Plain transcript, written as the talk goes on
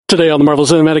Today on the Marvel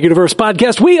Cinematic Universe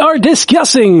podcast, we are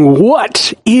discussing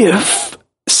What If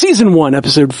Season 1,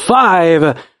 Episode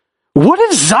 5, What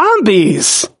If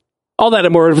Zombies? All that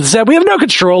and more of the set we have no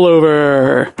control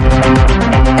over.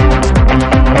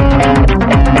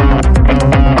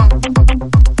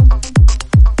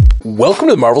 Welcome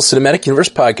to the Marvel Cinematic Universe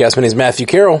podcast. My name is Matthew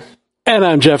Carroll. And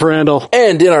I'm Jeff Randall.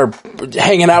 And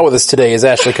hanging out with us today is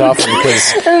Ashley Coffin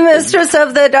because Mistress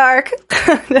of the Dark.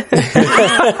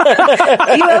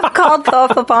 You have called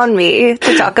forth upon me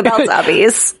to talk about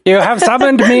zombies. You have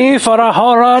summoned me for a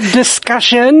horror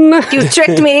discussion. You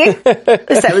tricked me. You said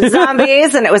it was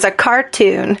zombies and it was a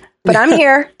cartoon. But I'm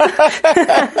here.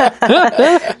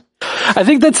 I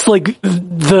think that's like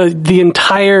the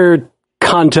entire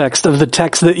context of the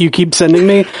text that you keep sending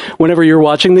me whenever you're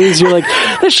watching these. You're like,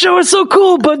 this show is so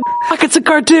cool, but fuck, it's a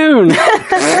cartoon.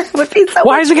 Would be so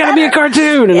Why is it gotta be a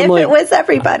cartoon? And if I'm like, it was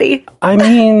everybody. I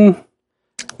mean,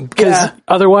 because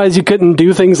otherwise you couldn't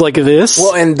do things like this.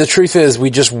 well, and the truth is, we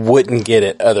just wouldn't get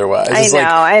it otherwise.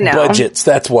 I know. Budgets,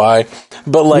 that's why.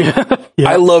 But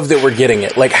I love that we're getting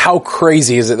it. Like, how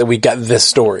crazy is it that we got this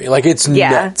story? Like, it's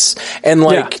nuts. And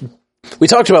we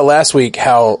talked about last week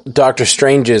how Doctor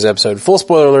Strange's episode, full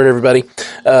spoiler alert, everybody,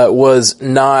 was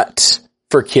not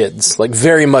for kids. Like,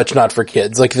 very much not for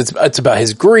kids. Like, it's about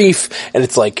his grief, and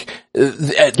it's like,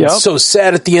 it's so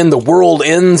sad at the end. The world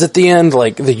ends at the end.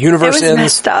 Like, the universe ends. It was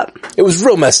messed up. It was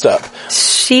real messed up.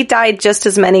 She died just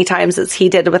as many times as he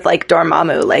did with, like,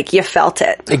 Dormammu. Like, you felt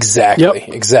it.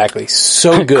 Exactly.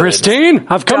 So good. Christine,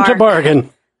 I've come to bargain.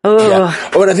 Ooh.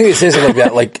 Yeah. Oh, and I think it says something like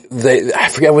that. Like, I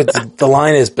forget what the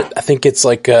line is, but I think it's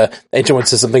like, the ancient one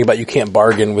says something about you can't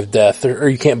bargain with death, or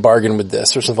you can't bargain with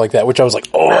this, or something like that, which I was like,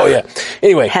 oh yeah.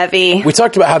 Anyway. Heavy. We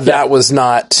talked about how that was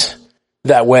not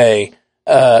that way.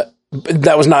 That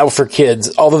was not for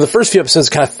kids. Although the first few episodes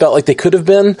kind of felt like they could have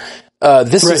been.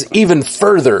 This is even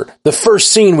further. The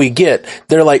first scene we get,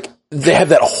 they have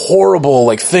that horrible,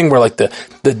 like, thing where, like,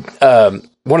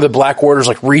 one of the Black Warders,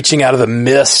 like, reaching out of the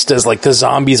mist as, like, the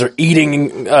zombies are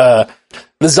eating, the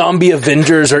zombie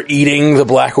Avengers are eating the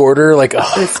Black Order. Like,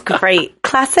 It's great.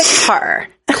 Classic horror.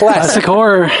 Classic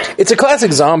horror. It's a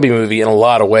classic zombie movie in a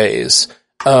lot of ways.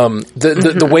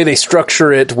 The way they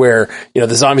structure it, where,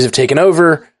 the zombies have taken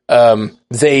over,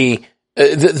 the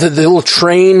little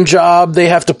train job they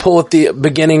have to pull at the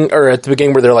beginning where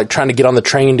they're like trying to get on the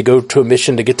train to go to a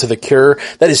mission to get to the cure.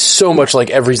 That is so much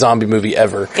like every zombie movie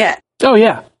ever. Yeah. Oh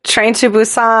yeah. Train to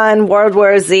Busan, World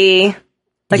War Z,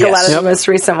 like a lot of the most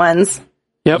recent ones.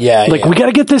 Yep. Yeah. We got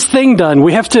to get this thing done.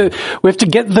 We have to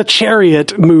get the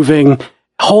chariot moving,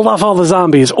 hold off all the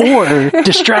zombies, or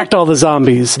distract all the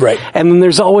zombies. Right. And then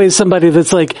there's always somebody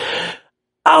that's like,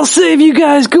 I'll save you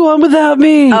guys. Go on without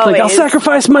me. I'll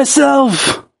sacrifice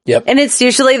myself. Yep. And it's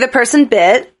usually the person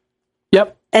bit.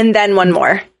 Yep. And then one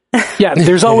more. Yeah.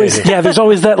 There's always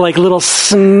that like little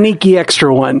sneaky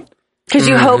extra one. Because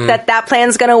you hope that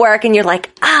plan's going to work, and you're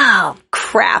like, oh,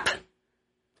 crap.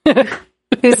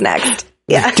 Who's next?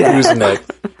 Yeah. Who's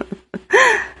next?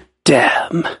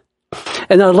 Damn.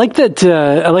 And I like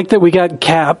that we got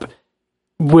Cap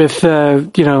with,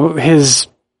 his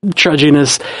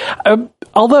trudginess.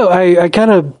 Although I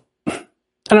kind of, I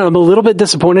don't know, I'm a little bit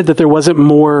disappointed that there wasn't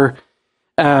more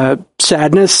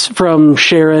sadness from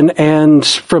Sharon and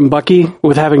from Bucky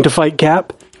with having to fight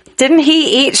Cap. Didn't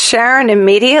he eat Sharon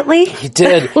immediately? He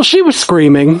did. Well, she was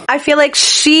screaming. I feel like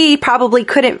she probably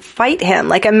couldn't fight him.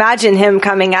 Like, imagine him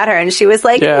coming at her, and she was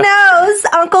like, no,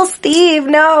 Uncle Steve,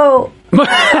 no.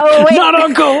 Oh, wait. Not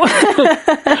Uncle.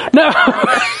 No.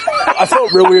 I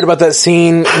felt real weird about that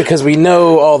scene because we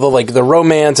know all the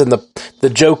romance and the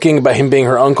joking about him being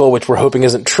her uncle, which we're hoping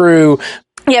isn't true.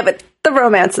 Yeah, but the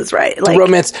romance is right. Like, the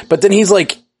romance, but then he's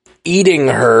like eating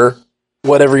her.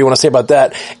 Whatever you want to say about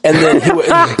that. And then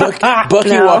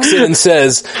Bucky walks in and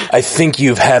says, I think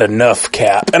you've had enough,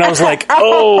 Cap. And I was like, that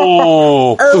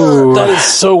is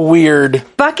so weird.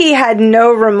 Bucky had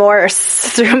no remorse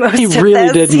through most of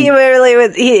really this.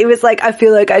 Didn't. He was like, I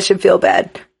feel like I should feel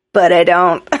bad, but I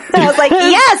don't. I was like,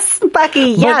 yes, Bucky,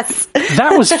 yes.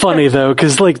 That was funny though,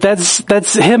 because like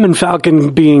that's him and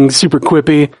Falcon being super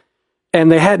quippy,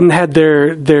 and they hadn't had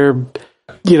their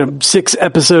 6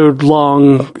 episode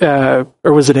long, or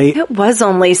was it 8? It was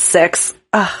only 6,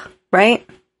 right?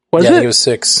 Was I it? think it was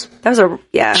 6. That was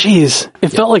Jeez, it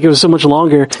felt like it was so much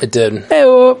longer. It did.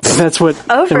 That's what.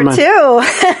 Over 2.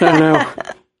 I don't know.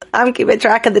 I'm keeping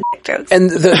track of the dick jokes. And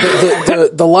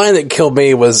the line that killed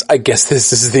me was, I guess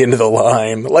this is the end of the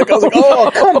line. Like, I was like,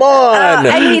 oh, come on.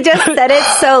 And he just said it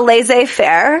so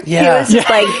laissez-faire. Yeah. He was just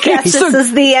like, guess this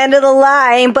is the end of the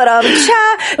line, but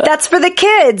that's for the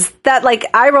kids. That, like,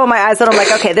 I roll my eyes and I'm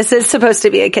like, okay, this is supposed to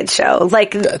be a kid's show.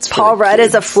 Like, Paul Rudd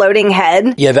is a floating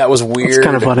head. Yeah, that was weird. It's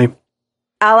kind of funny.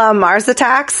 A la Mars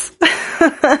Attacks.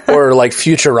 Or like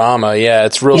Futurama. Yeah,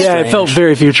 it's real strange. Yeah, it felt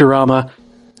very Futurama.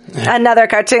 Another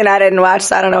cartoon I didn't watch,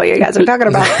 so I don't know what you guys are talking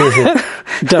about.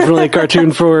 Definitely a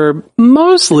cartoon for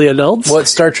mostly adults. Well, it's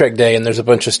Star Trek Day, and there's a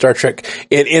bunch of Star Trek.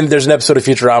 There's an episode of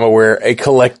Futurama where a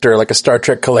collector, like a Star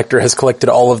Trek collector, has collected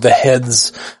all of the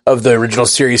heads of the original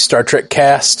series Star Trek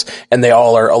cast, and they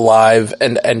all are alive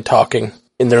and talking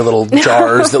in their little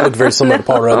jars that look very similar to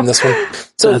Paul Rudd in this one.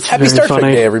 So happy Star Trek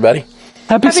Day, everybody.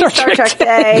 Happy Star Trek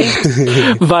Day.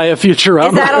 Via Futurama.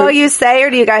 Is that all you say, or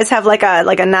do you guys have like a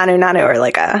nanu or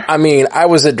like a... I mean, I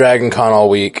was at Dragon Con all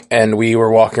week, and we were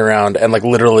walking around, and like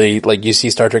literally, like you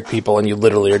see Star Trek people, and you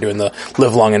literally are doing the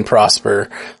live long and prosper,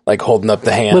 like holding up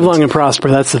the hand. Live long and prosper,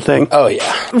 that's the thing. Oh,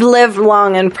 yeah. Live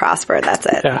long and prosper, that's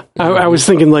it. Yeah. I was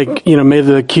thinking like, may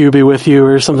the Q be with you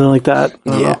or something like that.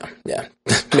 Yeah.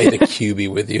 May the Q be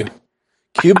with you.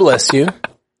 Q bless you.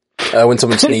 When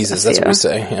someone sneezes, that's what we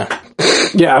say, yeah.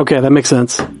 Yeah, okay, that makes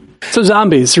sense. So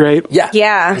zombies, right?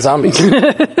 Yeah. Zombies.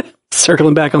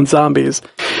 Circling back on zombies.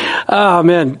 Oh,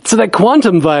 man. So that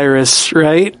quantum virus,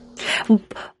 right?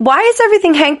 Why is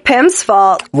everything Hank Pym's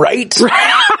fault? Right?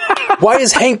 Why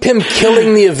is Hank Pym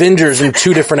killing the Avengers in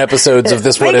 2 different episodes of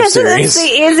this What If series? It's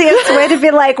the easiest way to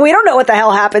be like, we don't know what the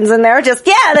hell happens in there. Just,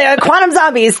 they're quantum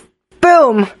zombies.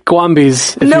 Boom.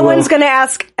 Quambies. No one's going to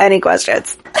ask any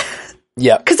questions.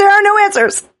 Yeah. Because there are no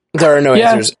answers. There are no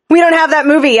answers. We don't have that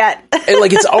movie yet. And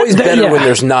like, it's always better when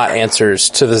there's not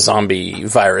answers to the zombie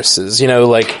viruses,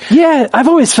 Yeah, I've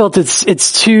always felt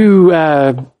it's too,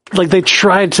 like they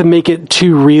tried to make it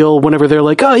too real whenever they're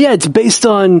like, oh yeah, it's based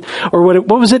on, or what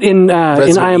was it in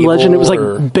I Am Legend? It was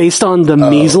like based on the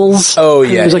measles. Oh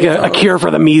yeah. It was like a cure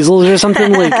for the measles or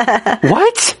something. Like,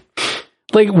 what?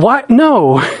 Like, what?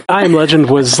 No. I Am Legend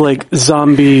was like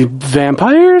zombie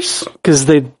vampires because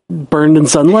they burned in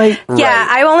sunlight. Yeah,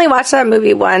 I only watched that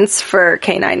movie once for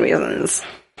canine reasons.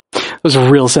 It was a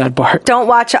real sad part. Don't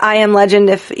watch I Am Legend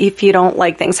if you don't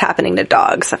like things happening to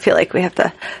dogs. I feel like we have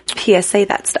to PSA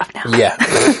that stuff now. Yeah.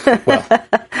 Well.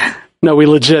 No, we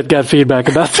legit got feedback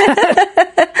about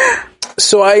that.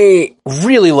 So I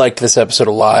really liked this episode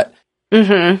a lot.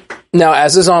 Mm-hmm. Now,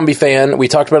 as a zombie fan, we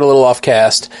talked about it a little off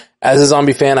cast. As a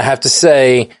zombie fan, I have to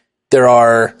say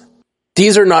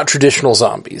these are not traditional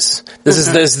zombies.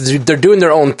 They're doing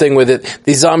their own thing with it.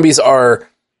 These zombies are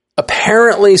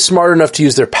apparently smart enough to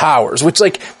use their powers, which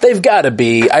like they've got to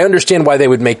be. I understand why they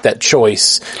would make that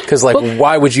choice because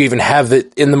why would you even have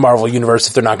it in the Marvel universe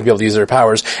if they're not going to be able to use their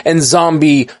powers? And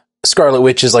zombie Scarlet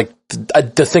Witch is like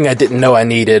the thing I didn't know I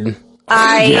needed.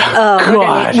 We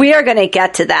are going to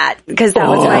get to that because that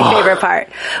was my favorite part.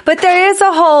 But there is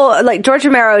a whole, like, George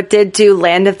Romero did do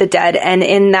Land of the Dead, and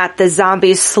in that the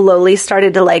zombies slowly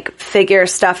started to like figure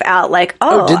stuff out. Like,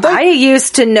 I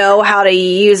used to know how to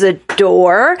use a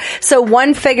door, so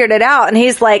one figured it out, and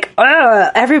he's like,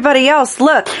 everybody else,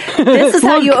 look, this is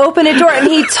how you open a door, and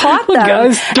he taught them.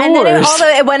 Guys, and then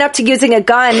it went up to using a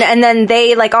gun, and then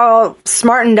they like all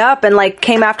smartened up and like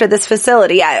came after this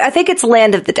facility. I think it's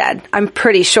Land of the Dead. I'm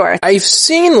pretty sure. I've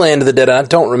seen Land of the Dead, and I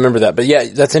don't remember that, but yeah,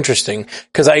 that's interesting,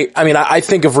 because I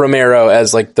think of Romero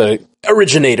as like the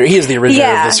originator. He is the originator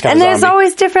of this kind of zombie. And there's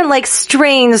always different like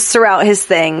strains throughout his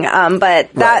thing,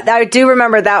 but that I do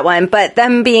remember that one, but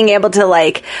them being able to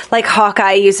like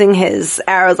Hawkeye using his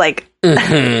arrows, like,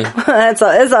 it's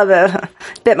a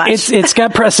bit much. It's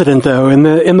got precedent though. In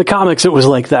the comics, it was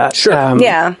like that. Sure.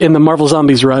 In the Marvel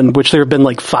Zombies run, which there have been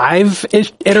like 5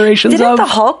 iterations of. Didn't the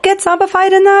Hulk get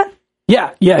zombified in that?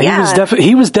 Yeah.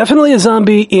 He was definitely a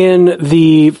zombie in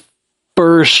the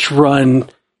first run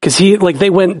because they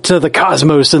went to the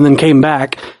cosmos and then came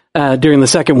back during the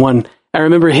second one. I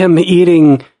remember him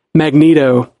eating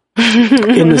Magneto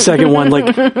in the second one,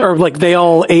 they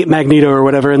all ate Magneto or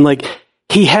whatever, and like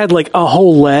he had like a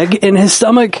whole leg in his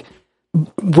stomach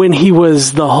when he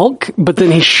was the Hulk, but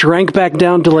then he shrank back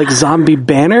down to like zombie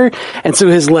Banner, and so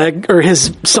his leg or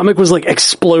his stomach was like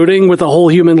exploding with a whole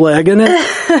human leg in it.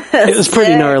 It was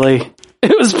pretty gnarly.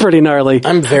 It was pretty gnarly.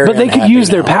 But they could use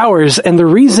their powers, and the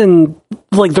reason,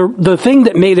 like the thing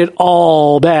that made it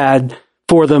all bad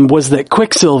for them was that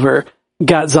Quicksilver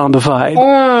got zombified.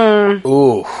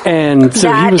 Ooh. And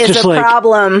so he was just like,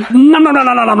 problem.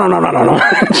 No.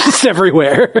 Just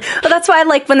everywhere. Well, that's why I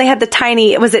like when they had the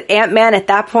tiny, was it Ant-Man at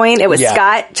that point? It was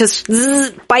Scott, just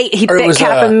bite, he bit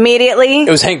Cap immediately.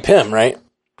 It was Hank Pym, right?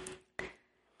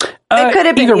 It could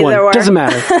have been either one. Doesn't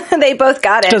matter. They both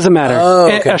got it. Doesn't matter. Oh,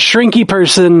 okay. A shrinky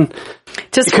person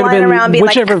just flying around being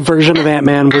whichever version of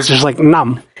Ant-Man was just like,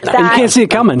 numb. And you can't see it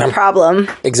coming. Problem.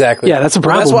 Exactly. Yeah, that's a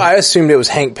problem. That's why I assumed it was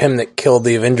Hank Pym that killed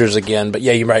the Avengers again. But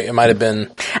yeah, you're right. It might have been.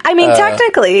 I mean,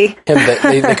 technically, him that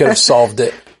they could have solved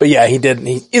it. But yeah, he did.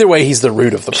 Either way, he's the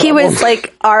root of the problem. He was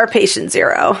like our patient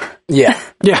zero. Yeah.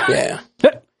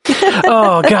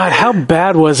 Oh God, how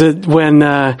bad was it when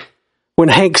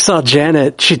Hank saw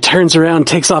Janet? She turns around,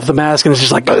 takes off the mask, and is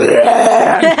just like,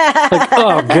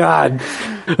 oh God.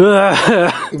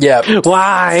 Yeah.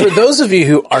 Why? For those of you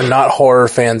who are not horror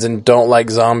fans and don't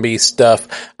like zombie stuff,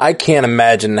 I can't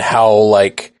imagine how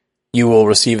like you will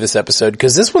receive this episode,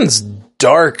 because this one's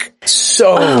dark,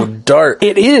 dark.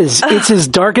 It is. It's as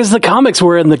dark as the comics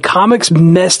were, and the comics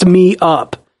messed me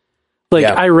up. Like,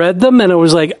 I read them, and I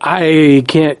was like, I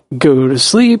can't go to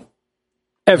sleep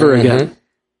ever again.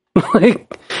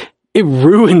 Like, it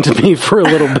ruined me for a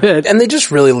little bit. And they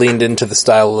just really leaned into the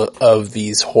style of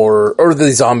these horror, or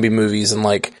the zombie movies, and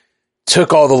like,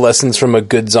 took all the lessons from a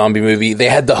good zombie movie. They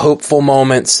had the hopeful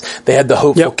moments. They had the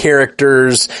hopeful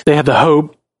characters. They had the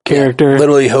hope character.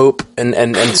 Literally Hope and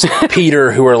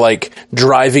Peter, who are like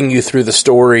driving you through the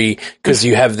story because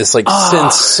you have this like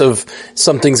sense of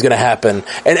something's going to happen.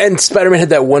 And Spider-Man had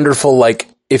that wonderful, like,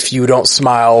 if you don't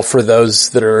smile for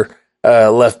those that are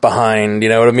left behind, you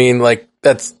know what I mean? Like,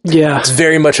 it's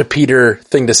very much a Peter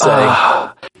thing to say.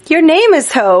 Your name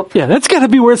is Hope. Yeah, that's got to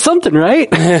be worth something,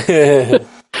 right?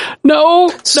 No,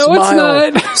 it's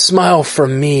not. Smile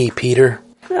from me, Peter.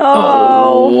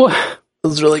 Oh. It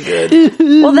was really good.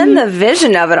 Well, then the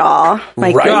vision of it all.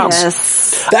 My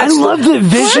goodness. I love that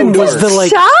Vision was the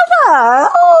like.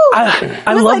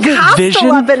 I love that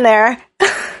Vision up in there.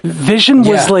 Vision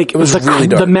was like, it was really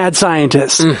the mad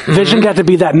scientist. Vision got to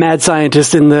be that mad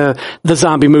scientist in the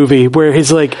zombie movie where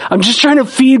he's like, I'm just trying to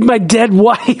feed my dead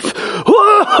wife.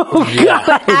 Whoa, God.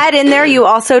 But add in there, you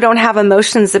also don't have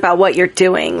emotions about what you're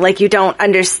doing. Like, you don't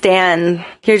understand.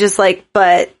 You're just like,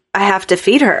 but I have to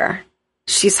feed her.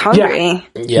 She's hungry.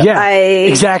 Yeah,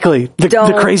 exactly.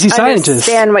 The crazy scientist. I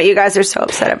understand what you guys are so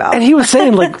upset about. And he was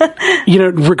saying, like,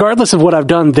 regardless of what I've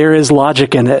done, there is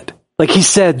logic in it. Like he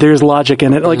said, there's logic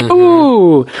in it. Like,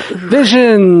 ooh,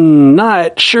 Vision,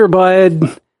 not sure,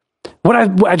 bud.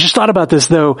 I just thought about this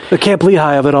though, the Camp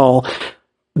Lehigh of it all.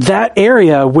 That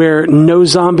area where no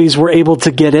zombies were able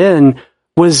to get in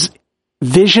was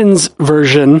Vision's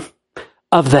version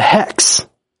of the Hex.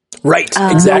 Right,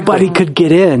 exactly. Nobody could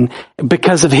get in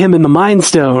because of him in the Mind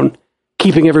Stone,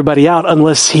 keeping everybody out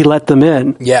unless he let them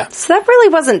in. Yeah. So that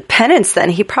really wasn't penance then.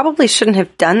 He probably shouldn't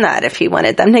have done that if he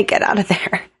wanted them to get out of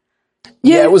there.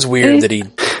 Yeah, it was weird that he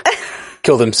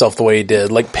killed himself the way he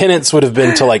did. Like, penance would have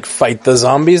been to, like, fight the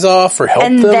zombies off or help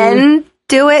them. And then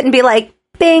do it and be like,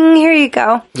 bing, here you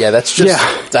go. Yeah, that's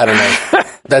just, I don't know.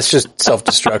 That's just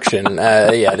self-destruction.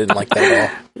 I didn't like that at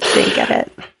all. Didn't get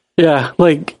it. Yeah,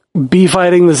 like, be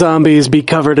fighting the zombies, be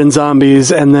covered in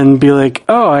zombies, and then be like,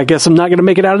 oh, I guess I'm not going to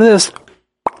make it out of this.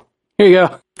 Here you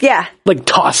go. Yeah. Like,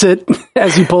 toss it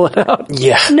as you pull it out.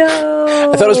 Yeah.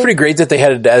 No. I thought it was pretty great that they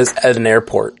had it at an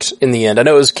airport in the end. I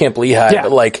know it was Camp Lehigh,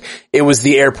 but, like, it was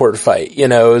the airport fight. You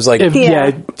know, it was like... It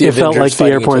felt like the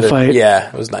airport fight. Yeah,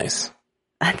 it was nice.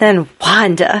 And then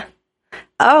Wanda.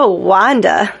 Oh,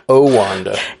 Wanda. Oh,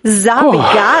 Wanda. Zombie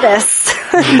goddess.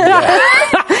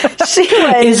 She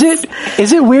was.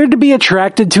 Is it weird to be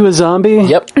attracted to a zombie?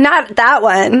 Yep. Not that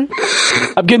one.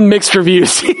 I'm getting mixed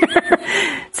reviews here.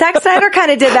 Zack Snyder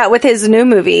kind of did that with his new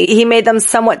movie. He made them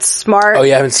somewhat smart. Oh,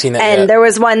 yeah, I haven't seen that yet. And there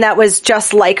was one that was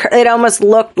just like her. It almost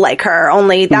looked like her,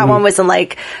 only that one was in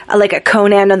like a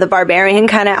Conan the Barbarian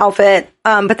kind of outfit.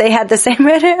 But they had the same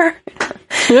red hair.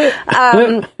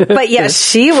 But yeah,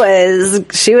 she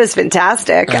was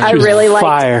fantastic. I really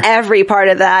liked every part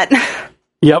of that.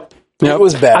 Yep. It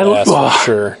was badass, for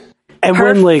sure. And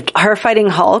when, like... Her fighting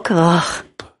Hulk, ugh.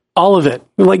 All of it.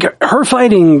 Like, her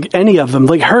fighting any of them.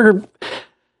 Like, her...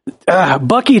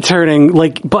 Bucky turning,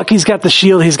 like, Bucky's got the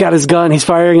shield, he's got his gun, he's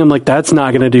firing him, like, that's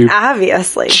not gonna do...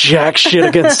 Obviously. Jack shit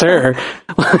against her.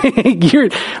 Like,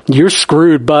 you're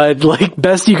screwed, bud. Like,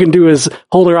 best you can do is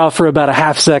hold her off for about a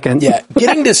half second. Yeah,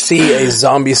 getting to see a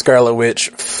zombie Scarlet Witch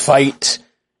fight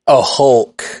a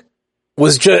Hulk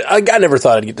was just, I never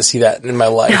thought I'd get to see that in my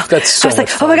life. No. That's so much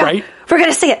fun. Oh my God, right? We're going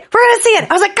to see it.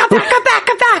 I was like, come back.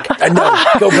 I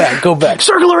know. Go back.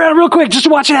 Circle around real quick just to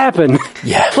watch it happen.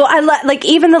 Yeah. Well, like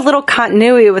even the little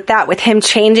continuity with that, with him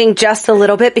changing just a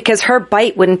little bit because her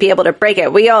bite wouldn't be able to break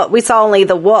it. We saw only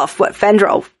the wolf,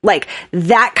 Fendrel, like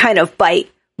that kind of bite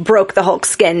broke the Hulk's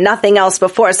skin, nothing else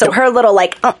before. So her little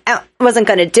wasn't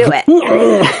going to do it.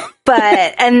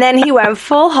 And then he went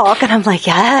full Hulk, and I'm like,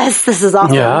 yes, this is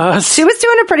awesome. Yes. She was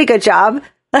doing a pretty good job.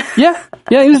 Yeah,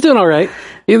 he was doing all right.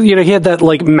 He had that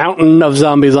like mountain of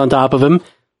zombies on top of him.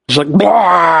 Just like,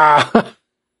 blah!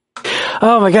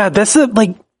 Oh my God, that's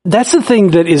the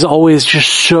thing that is always just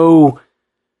so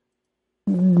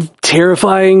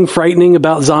terrifying, frightening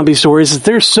about zombie stories. Is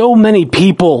there's so many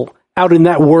people out in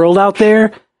that world out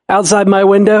there. Outside my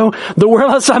window, the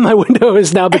world outside my window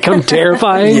has now become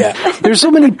terrifying. Yeah. There's so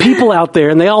many people out there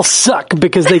and they all suck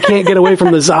because they can't get away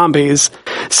from the zombies.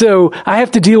 So I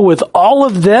have to deal with all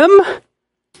of them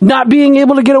not being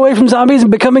able to get away from zombies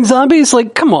and becoming zombies.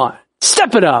 Like, come on,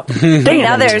 step it up.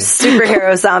 Now there's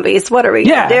superhero zombies. What are we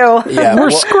going to do? Yeah,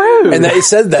 we're screwed. And it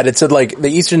said like the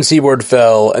Eastern Seaboard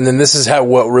fell, and then this is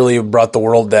what really brought the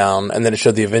world down. And then it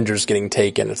showed the Avengers getting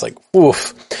taken. It's like,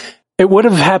 oof. It would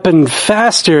have happened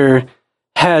faster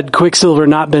had Quicksilver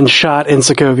not been shot in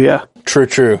Sokovia.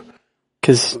 True.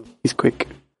 Because he's quick.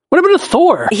 What about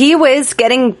Thor? He was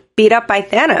getting beat up by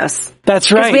Thanos.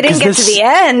 That's right. We didn't get to the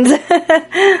end.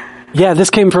 Yeah,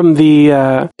 this came from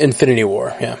the... Infinity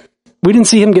War, yeah. We didn't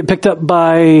see him get picked up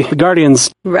by the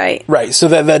Guardians. Right. So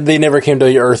that they never came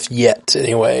to Earth yet,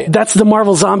 anyway. That's the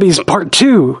Marvel Zombies Part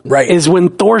 2. Right. Is when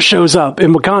Thor shows up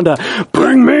in Wakanda.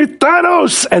 Bring me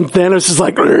Thanos! And Thanos is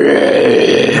like... You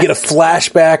get a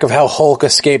flashback of how Hulk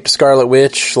escaped Scarlet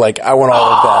Witch. Like, I want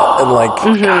all of that. And like...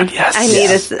 Oh, God, yes. I need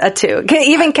a 2.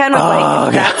 Even Ken was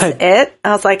like, that's it?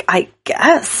 I was like, I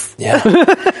guess. Yeah.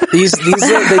 They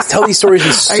tell these stories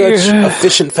in such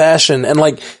efficient fashion. And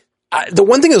like... the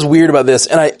one thing that's weird about this,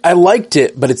 and I liked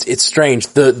it, but it's strange.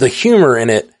 The humor in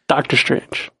it, Doctor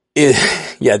Strange.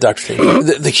 Doctor Strange.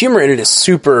 The humor in it is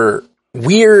super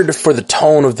weird for the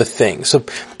tone of the thing. So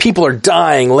people are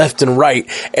dying left and right,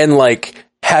 and like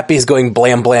Happy's going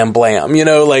blam blam blam.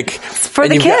 Like for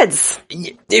the kids.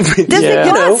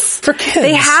 For kids,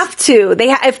 they have to.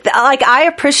 I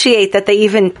appreciate that they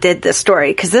even did this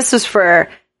story because this was for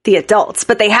the adults,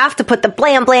 but they have to put the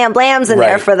blam blam blams in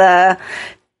there for the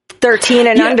 13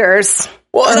 and unders.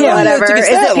 Well, whatever. Is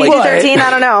it PG-13? I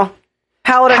don't know.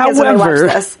 How old are kids when they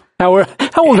watch this? How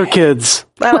old are kids?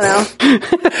 I don't know.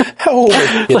 How old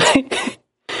are kids?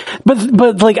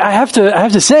 But like I have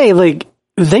to say, like,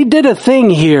 they did a thing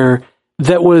here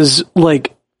that was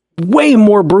like way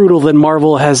more brutal than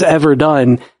Marvel has ever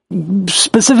done,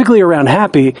 specifically around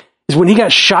Happy. Is when he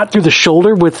got shot through the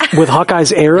shoulder with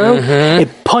Hawkeye's arrow,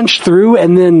 it punched through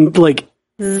and then like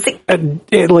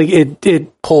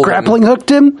it grappling hooked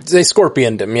him. They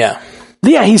scorpioned him, yeah.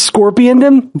 Yeah, he scorpioned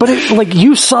him, but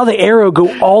you saw the arrow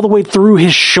go all the way through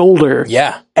his shoulder.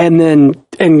 Yeah. And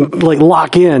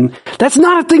lock in. That's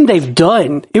not a thing they've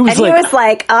done. It was he was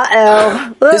like,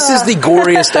 uh-oh. This is the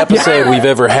goriest episode we've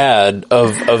ever had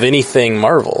of anything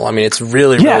Marvel. I mean, it's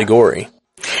really, really gory.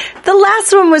 The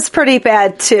last one was pretty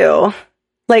bad too.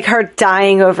 Like her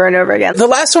dying over and over again. The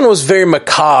last one was very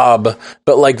macabre,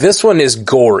 but like this one is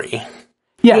gory.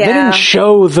 Yeah, they didn't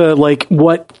show the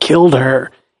what killed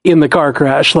her in the car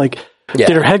crash. Like, did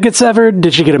her head get severed?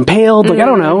 Did she get impaled? Like, I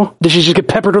don't know. Did she just get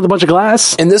peppered with a bunch of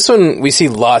glass? In this one, we see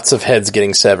lots of heads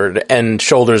getting severed and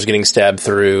shoulders getting stabbed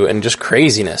through and just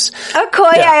craziness.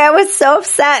 Okoye, I was so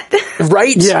upset.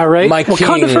 Right? Yeah, right? My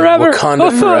Wakanda king, forever.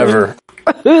 Wakanda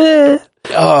forever.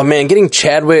 Oh man, getting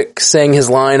Chadwick saying his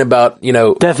line about,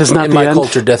 death is not in the my end.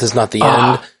 culture, death is not the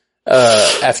end.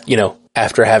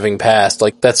 After having passed,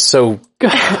 like that's so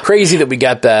crazy that we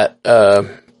got that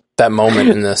moment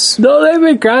in this. Don't let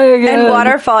me cry again. And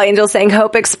Waterfall Angel saying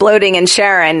hope exploding and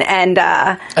Sharon and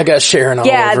I got Sharon all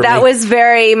over that me. was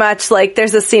very much like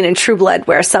there's a scene in True Blood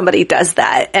where somebody does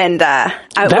that and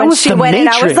when she went in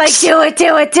I was like do it.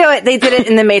 They did it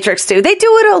in the Matrix too. They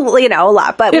do it a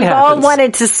lot, but we've all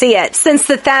wanted to see it. Since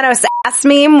the Thanos ass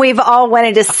meme, we've all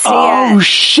wanted to see it. Oh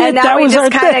shit, and now that we was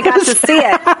just kind of got to see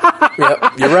it.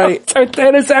 Yep, you're right. Our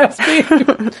Thanos ass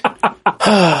meme.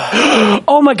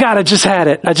 Oh my god, I just had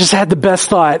it. I just had the best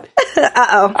thought.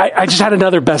 Uh-oh. I just had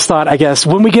another best thought, I guess.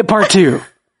 When we get part 2.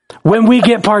 When we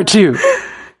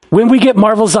get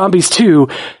Marvel Zombies 2,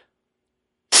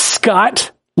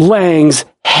 Scott Lang's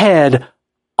head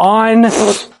on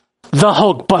the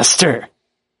Hulkbuster.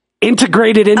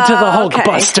 Integrated into the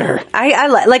Hulkbuster. I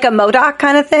like a MODOK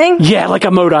kind of thing? Yeah, like a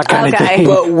MODOK kind of thing.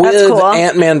 But with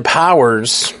Ant-Man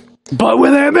powers... but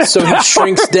with him. So he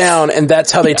shrinks down, and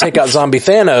that's how they take out zombie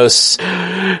Thanos.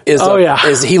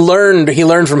 Is he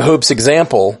learned from Hope's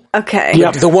example? Okay.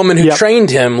 The woman who trained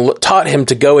him taught him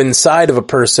to go inside of a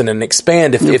person and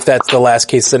expand if that's the worst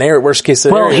case scenario.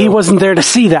 Well, he wasn't there to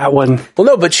see that one. Well,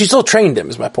 no, but she still trained him,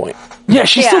 is my point. Yeah,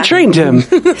 she still trained him.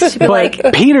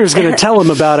 But Peter's going to tell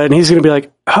him about it, and he's going to be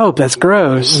like, Hope, that's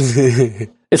gross.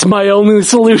 It's my only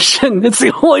solution. It's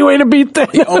the only way to beat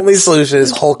Thanos. The only solution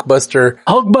is Hulkbuster.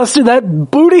 Hulkbuster that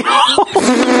booty hole.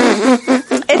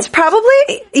 It's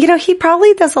probably, he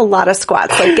probably does a lot of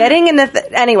squats. Like getting in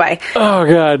the... Anyway. Oh,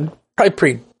 God.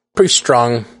 Probably pretty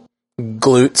strong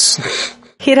glutes.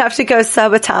 He'd have to go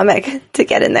subatomic to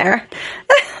get in there.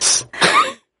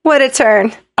 What a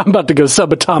turn. I'm about to go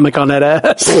subatomic on that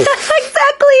ass. Exactly.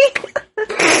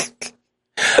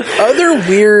 Other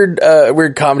weird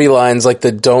comedy lines like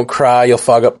the "Don't cry, you'll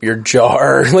fog up your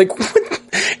jar." Like,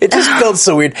 it just felt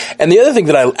so weird. And the other thing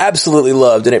that I absolutely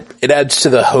loved, and it adds to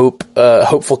the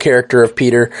hopeful character of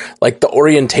Peter, like the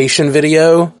orientation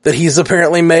video that he's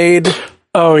apparently made.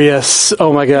 Oh yes!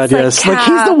 Oh my God! Yes! Like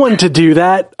he's the one to do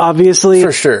that, obviously,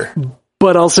 for sure.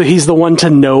 But also he's the one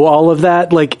to know all of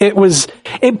that. Like it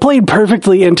played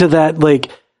perfectly into that,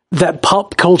 like, that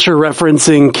pop culture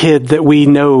referencing kid that we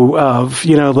know of,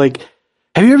 like,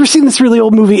 have you ever seen this really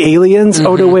old movie Aliens? Mm-hmm.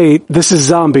 Oh no, wait, this is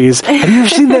zombies. Have you ever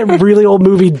seen that really old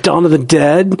movie Dawn of the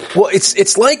Dead? Well,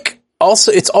 it's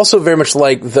also very much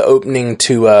like the opening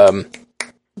to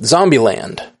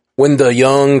Zombieland. When the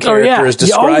young character is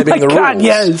describing the rules.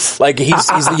 Yes. Like he's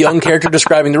the young character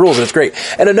describing the rules, and it's great.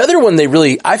 And another one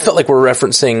I felt like we're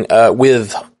referencing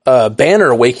with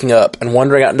Banner waking up and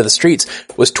wandering out into the streets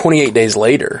was 28 Days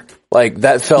Later. Like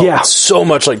that felt so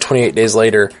much like 28 Days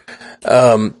Later.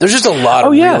 There's just a lot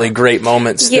of really great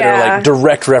moments that are like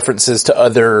direct references to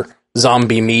other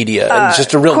zombie media, and it's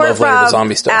just a real love letter to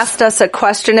zombie stuff. Asked us a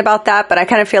question about that, but I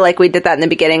kind of feel like we did that in the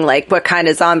beginning, like what kind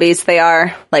of zombies they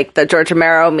are, like the George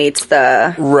Romero meets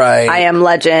the I Am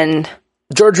Legend.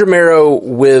 George Romero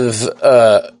with,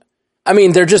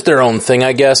 they're just their own thing,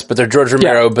 I guess, but they're George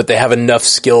Romero, but they have enough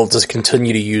skill to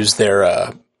continue to use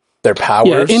their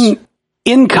powers. Yeah,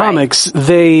 in comics,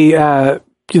 they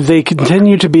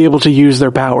continue to be able to use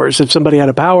their powers. If somebody had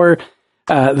a power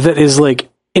that is like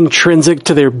intrinsic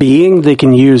to their being, they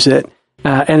can use it.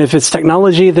 And if it's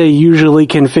technology, they usually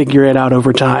can figure it out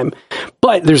over time.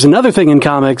 But there's another thing in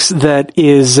comics that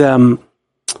is that's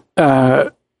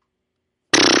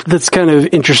kind of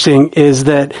interesting, is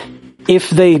that if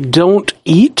they don't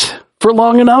eat for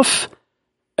long enough,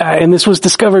 and this was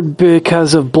discovered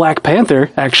because of Black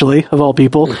Panther, actually, of all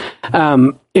people,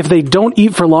 if they don't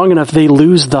eat for long enough, they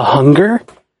lose the hunger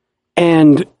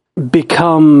and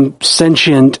become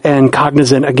sentient and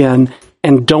cognizant again,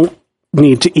 and don't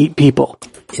need to eat people.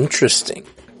 Interesting.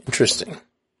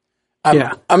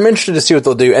 I'm interested to see what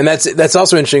they'll do, and that's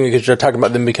also interesting because you're talking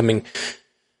about them becoming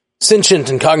sentient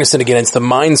and cognizant again. It's the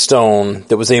Mind Stone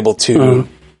that was able to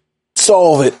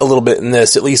solve it a little bit in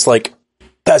this. At least, like,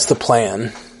 that's the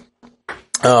plan.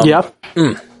 And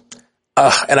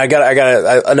I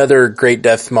got another great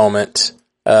death moment.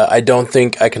 I don't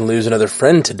think I can lose another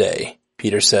friend today,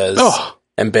 Peter says.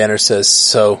 And Banner says,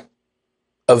 so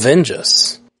avenge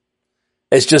us.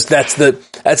 It's just, that's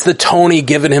the Tony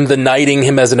giving him the knighting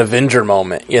him as an Avenger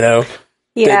moment, that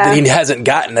he hasn't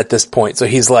gotten at this point. So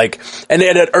he's like, and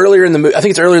earlier in the, I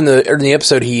think it's earlier in the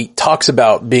episode, he talks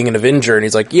about being an Avenger, and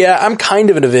he's like, yeah, I'm kind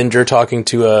of an Avenger, talking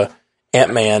to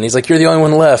Ant-Man. He's like, you're the only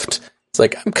one left. It's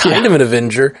like, I'm kind of an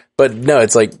Avenger, but no,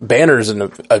 it's like Banner's an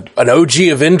OG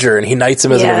Avenger, and he knights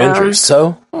him as an Avenger.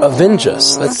 So avenge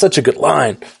us. That's such a good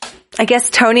line. I guess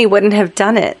Tony wouldn't have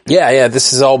done it. Yeah,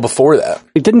 this is all before that.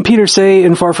 Didn't Peter say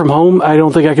in Far From Home, I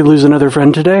don't think I could lose another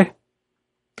friend today?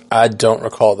 I don't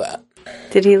recall that.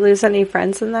 Did he lose any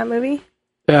friends in that movie?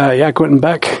 Yeah, Quentin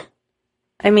Beck.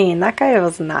 I mean, that guy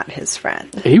was not his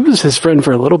friend. He was his friend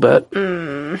for a little bit.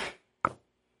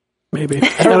 Maybe.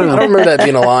 I don't remember that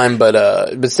being a line, but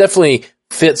it definitely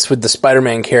fits with the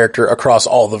Spider-Man character across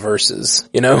all the verses,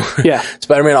 Yeah.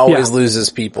 Spider-Man always loses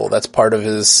people. That's part of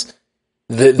his...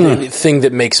 The thing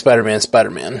that makes Spider-Man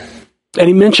Spider-Man. And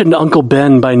he mentioned Uncle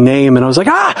Ben by name, and I was like,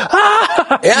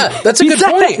 Yeah, that's a good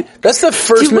point. That's the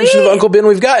first mention of Uncle Ben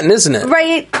we've gotten, isn't it?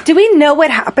 Right. Do we know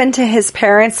what happened to his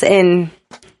parents in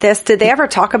this? Did they ever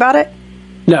talk about it?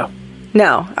 No.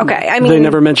 Okay. I mean, they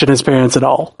never mentioned his parents at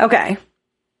all. Okay.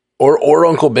 Or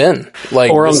Uncle Ben.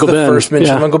 Or Uncle Ben. First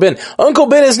mention of Uncle Ben. Uncle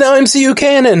Ben is now MCU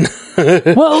canon.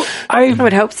 Well, I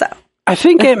would hope so. I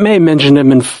think Aunt May mentioned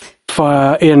him in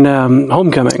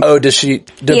Homecoming. Oh, did she?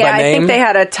 By name? I think they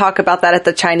had a talk about that at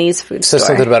the Chinese food store.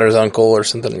 Something about his uncle or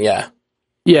something. Yeah.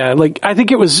 Yeah, like I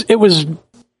think it was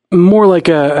more like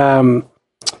a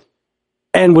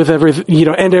and with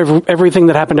everything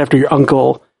that happened after your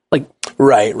uncle. Like,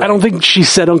 right. I don't think she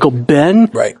said Uncle Ben.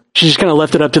 Right. She just kind of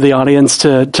left it up to the audience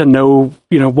to know,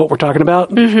 what we're talking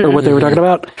about or what they were talking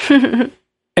about.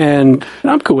 And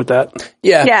I'm cool with that.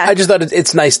 Yeah. I just thought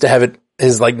it's nice to have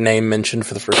his name mentioned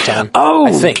for the first time. Oh,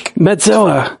 I think.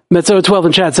 Metzoa 12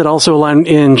 in chat said also a line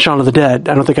in Shaun of the Dead.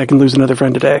 I don't think I can lose another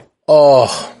friend today.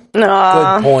 Oh,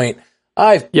 good point.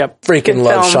 I freaking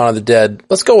love Shaun of the Dead.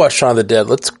 Let's go watch Shaun of the Dead.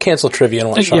 Let's cancel trivia and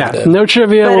watch Shaun of the Dead. No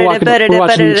trivia. We're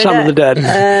watching Shaun of the Dead.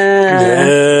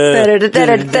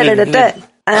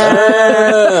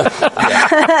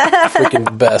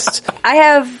 Freaking best. I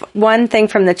have one thing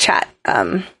from the chat.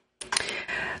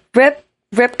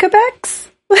 Ripkebex?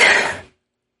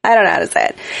 I don't know how to say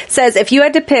it. Says, if you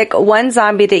had to pick one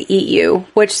zombie to eat you,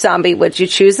 which zombie would you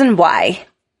choose and why?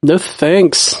 No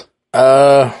thanks.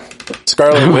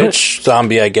 Scarlet Witch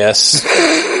zombie, I guess.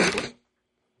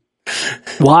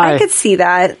 Why? I could see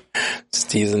that.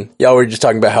 Just teasing. Y'all were just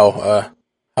talking about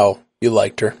how you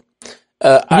liked her.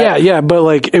 But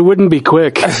it wouldn't be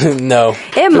quick. No.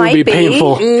 It might be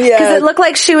painful. Because it looked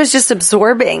like she was just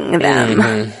absorbing them.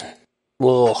 Mm-hmm.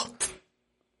 Well,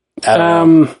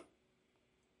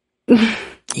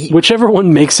 whichever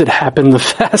one makes it happen the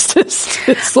fastest.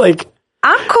 It's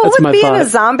I'm cool with being a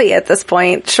zombie at this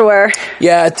point. Sure.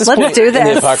 Yeah, at this point do this. In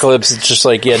the apocalypse, it's just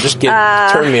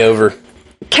turn me over.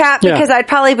 Cat, because I'd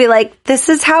probably be like, this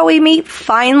is how we meet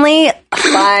finally.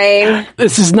 Fine.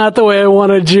 This is not the way I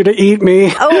wanted you to eat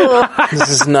me. Oh. This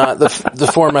is not the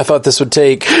form I thought this would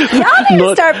take. Y'all need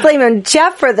to start blaming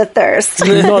Jeff for the thirst.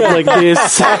 Not like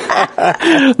this.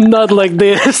 Not like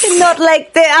this. Not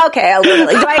like this. Okay, a little.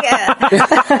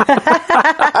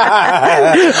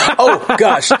 Oh,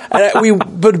 gosh. We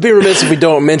would be remiss if we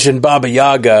don't mention Baba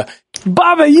Yaga.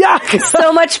 Baba Yaga!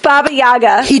 So much Baba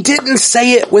Yaga. He didn't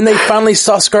say it when they finally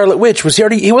saw Scarlet Witch.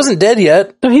 He wasn't dead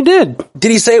yet. No, he did. Did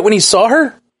he say it when he saw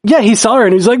her? Yeah, he saw her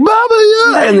and he was like, Baba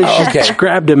Yaga! And then she just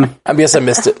grabbed him. I guess I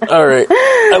missed it. All right.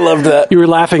 I loved that. You were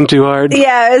laughing too hard.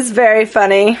 Yeah, it was very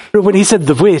funny. When he said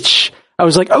the witch, I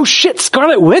was like, oh shit,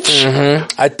 Scarlet Witch?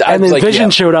 Mm-hmm. And then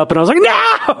Vision showed up and I was like,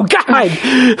 no! God!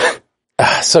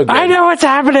 So good. I know what's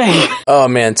happening. Oh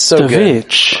man, so the good.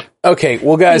 Witch. Okay,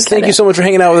 well guys, thank you so much for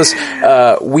hanging out with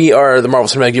us. We are the Marvel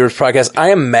Cinematic Universe podcast. I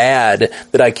am mad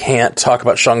that I can't talk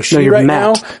about Shang-Chi right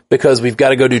now because we've got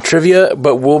to go do trivia,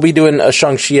 but we'll be doing a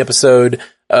Shang-Chi episode,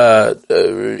 and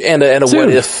a what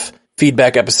if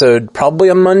feedback episode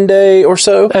probably on Monday or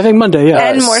so. I think Monday,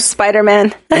 yeah. And more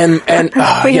Spider-Man. And we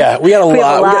got a lot. We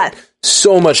got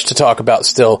so much to talk about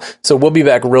still. So we'll be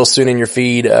back real soon in your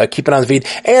feed. Keep it on the feed.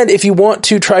 And if you want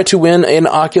to try to win an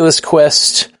Oculus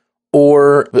Quest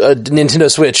or a Nintendo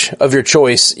Switch of your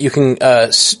choice, you can,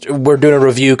 we're doing a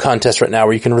review contest right now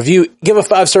where you can give a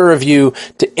 5-star review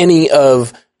to any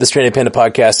of the Stranded Panda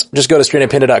podcasts. Just go to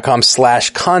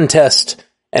strandedpanda.com/contest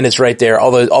and it's right there.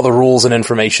 All the rules and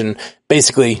information.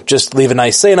 Basically, just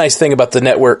say a nice thing about the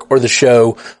network or the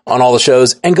show on all the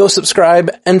shows and go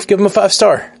subscribe and give them a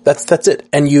 5-star. That's it.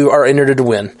 And you are entered to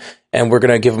win. And we're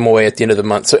going to give them away at the end of the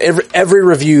month. So every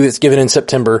review is given in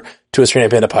September to a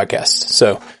Stranded Panda podcast.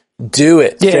 So do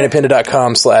it.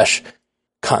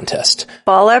 strandedpanda.com/contest.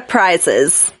 Baller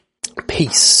prizes.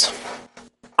 Peace.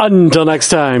 Until next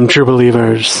time, true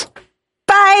believers.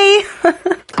 Bye.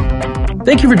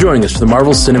 Thank you for joining us for the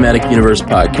Marvel Cinematic Universe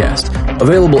podcast.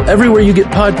 Available everywhere you get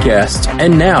podcasts,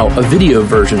 and now a video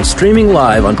version streaming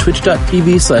live on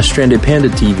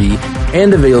twitch.tv/strandedpandatv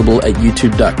and available at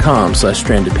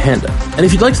youtube.com/strandedpanda. And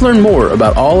if you'd like to learn more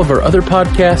about all of our other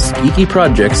podcasts, geeky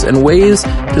projects, and ways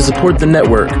to support the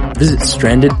network, visit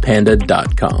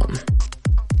strandedpanda.com.